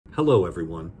Hello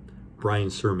everyone, Bryan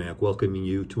Cermak welcoming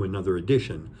you to another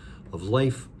edition of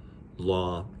Life,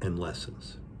 Law, and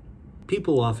Lessons.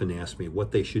 People often ask me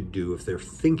what they should do if they're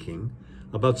thinking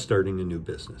about starting a new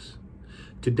business.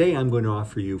 Today I'm going to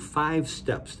offer you 5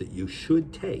 steps that you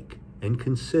should take and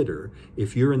consider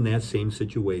if you're in that same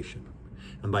situation.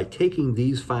 And by taking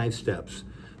these 5 steps,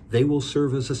 they will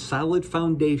serve as a solid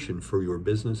foundation for your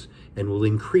business and will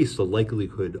increase the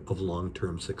likelihood of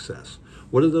long-term success.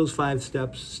 What are those 5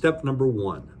 steps? Step number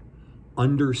 1,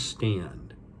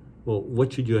 understand. Well,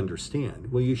 what should you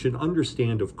understand? Well, you should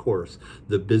understand, of course,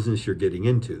 the business you're getting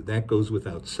into. That goes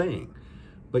without saying.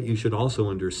 But you should also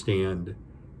understand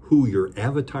who your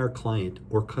avatar client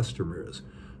or customer is.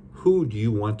 Who do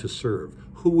you want to serve?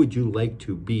 Who would you like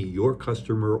to be your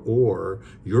customer or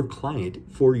your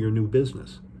client for your new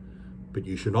business? But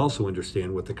you should also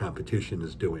understand what the competition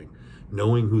is doing,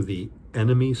 knowing who the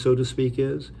enemy, so to speak,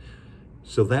 is.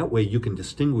 So that way you can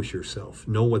distinguish yourself,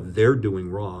 know what they're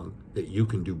doing wrong that you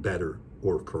can do better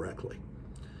or correctly.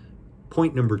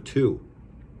 Point number 2,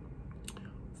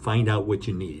 find out what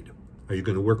you need. Are you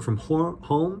going to work from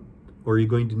home or are you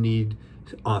going to need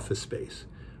office space?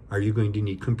 Are you going to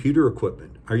need computer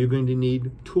equipment? Are you going to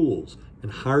need tools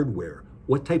and hardware?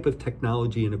 What type of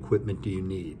technology and equipment do you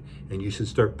need? And you should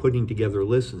start putting together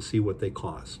lists and see what they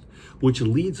cost. Which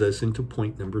leads us into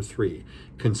point number 3.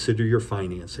 Consider your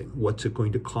financing. What's it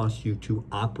going to cost you to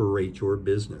operate your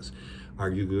business?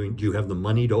 Do you have the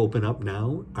money to open up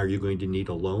now? Are you going to need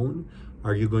a loan?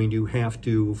 Are you going to have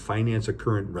to finance a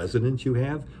current residence you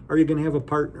have? Are you going to have a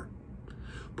partner?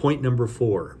 Point number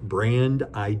 4, brand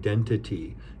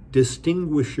identity.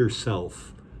 Distinguish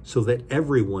yourself so that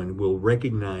everyone will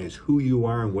recognize who you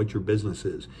are and what your business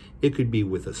is. It could be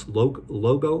with a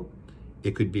logo,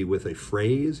 it could be with a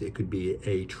phrase, it could be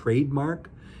a trademark,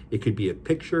 it could be a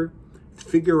picture.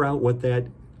 Figure out what that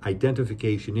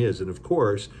identification is, and of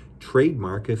course,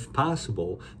 trademark, if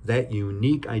possible, that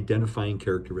unique identifying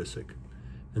characteristic.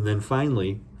 And then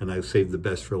finally, and I've saved the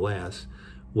best for last,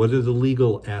 what are the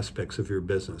legal aspects of your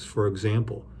business? For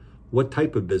example, what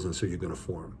type of business are you going to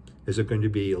form? Is it going to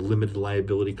be a limited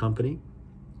liability company?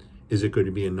 Is it going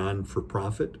to be a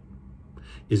non-for-profit?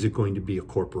 Is it going to be a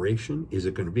corporation? Is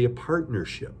it going to be a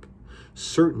partnership?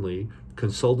 Certainly,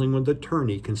 consulting with an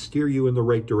attorney can steer you in the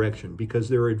right direction because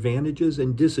there are advantages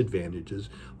and disadvantages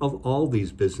of all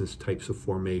these business types of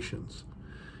formations.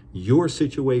 Your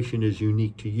situation is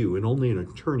unique to you, and only an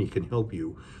attorney can help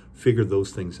you figure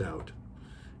those things out.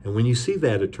 And when you see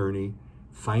that attorney,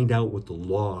 find out what the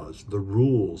laws, the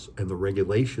rules, and the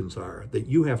regulations are that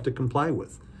you have to comply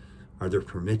with. Are there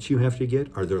permits you have to get?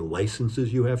 Are there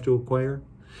licenses you have to acquire?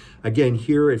 Again,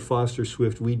 here at Foster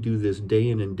Swift, we do this day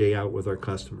in and day out with our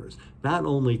customers. Not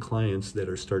only clients that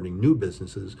are starting new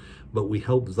businesses, but we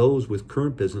help those with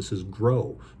current businesses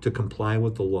grow to comply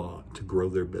with the law, to grow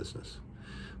their business.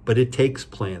 But it takes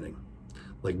planning.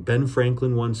 Like Ben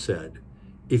Franklin once said,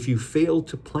 if you fail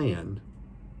to plan,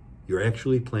 you're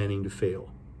actually planning to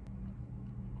fail.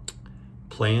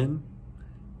 Plan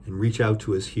and reach out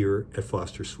to us here at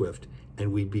Foster Swift,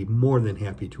 and we'd be more than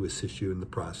happy to assist you in the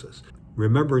process.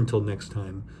 Remember, until next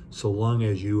time, so long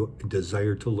as you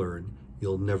desire to learn,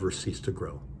 you'll never cease to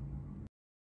grow.